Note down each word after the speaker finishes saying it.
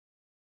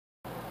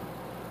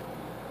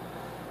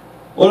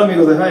Hola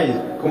amigos de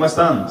Hive, ¿cómo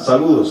están?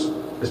 Saludos,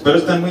 espero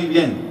estén muy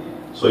bien.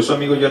 Soy su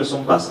amigo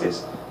Gerson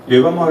Vázquez y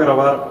hoy vamos a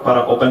grabar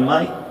para Open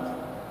Mic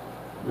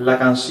la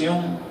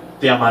canción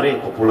Te Amaré,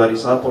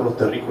 popularizada por los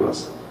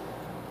Terricolas,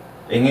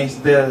 en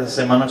esta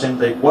semana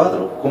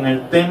 84 con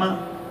el tema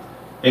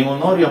En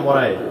honor y amor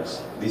a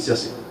ellos. Dice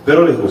así,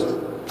 espero les guste.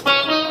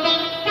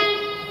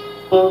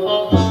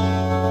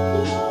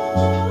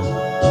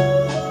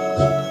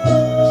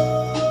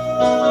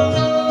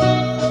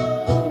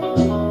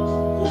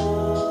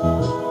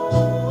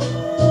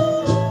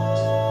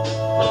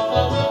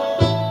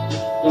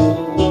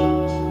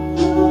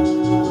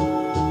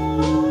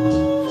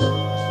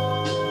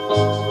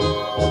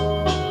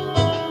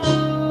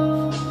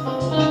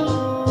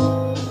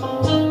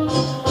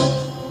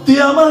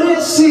 Te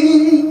amaré,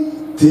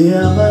 sí, te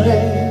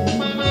amaré,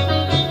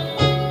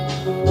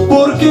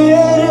 porque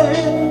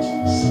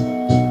eres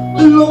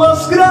lo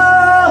más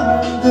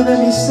grande de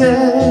mi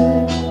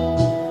ser.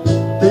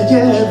 Te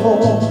llevo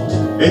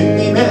en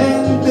mi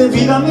mente,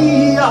 vida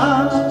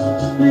mía,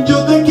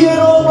 yo te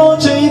quiero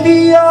noche y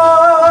día,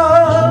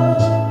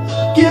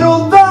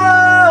 quiero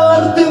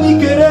darte mi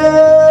querer.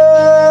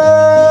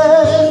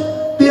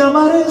 Te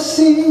amaré,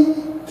 sí,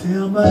 te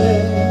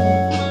amaré,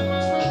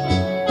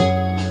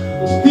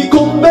 y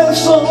con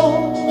besos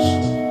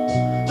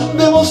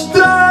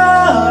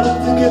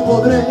demostrarte que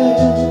podré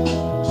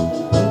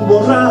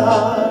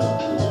borrar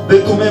de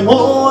tu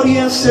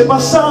memoria ese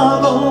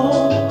pasado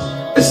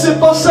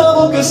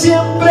que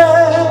siempre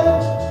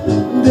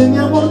de mi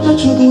amor te ha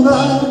hecho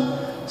dudar.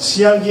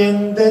 Si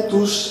alguien de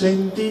tus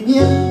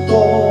sentimientos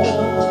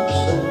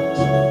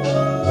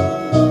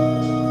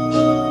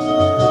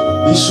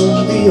hizo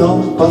un día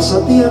un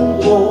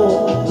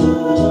pasatiempo,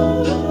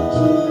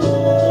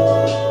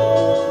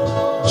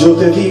 yo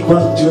te digo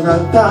ante un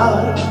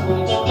altar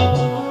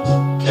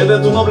que de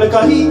tu noble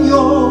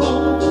cariño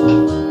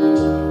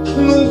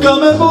nunca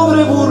me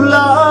podré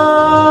burlar.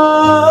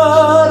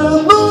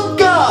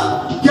 Nunca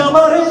te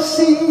amaré,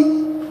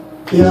 sí,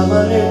 te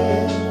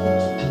amaré,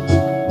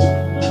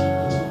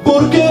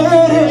 porque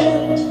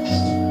eres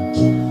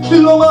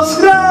lo más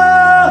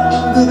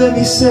grande de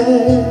mi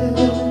ser.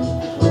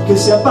 Que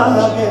se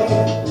apague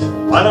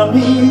para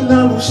mí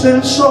la luz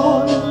del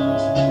sol,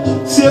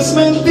 si es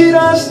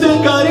mentira este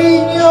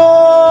cariño,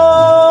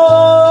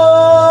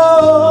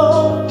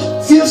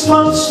 si es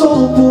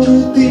falso por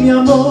ti mi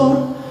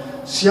amor.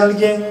 Si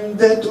alguien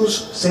de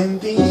tus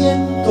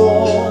sentimientos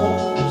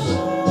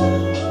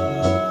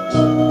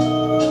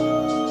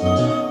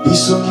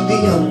hizo un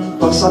día un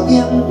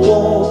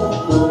pasatiempo,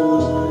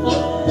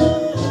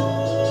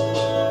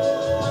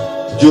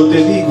 yo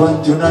te digo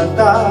ante un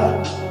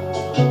altar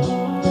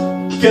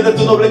que de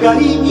tu noble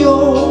cariño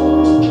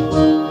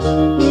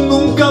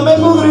nunca me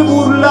podré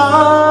burlar.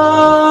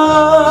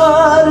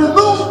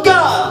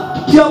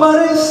 Nunca te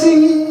amaré,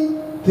 sí,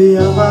 te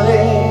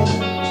amaré,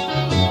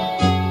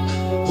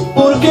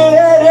 porque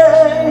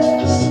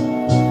eres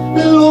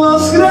lo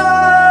más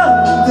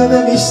grande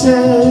de mi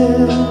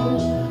ser.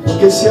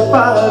 Que se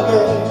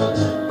apague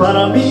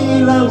para mí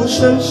la luz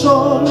del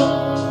sol,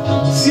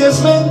 si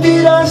es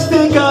mentira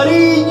este cariño,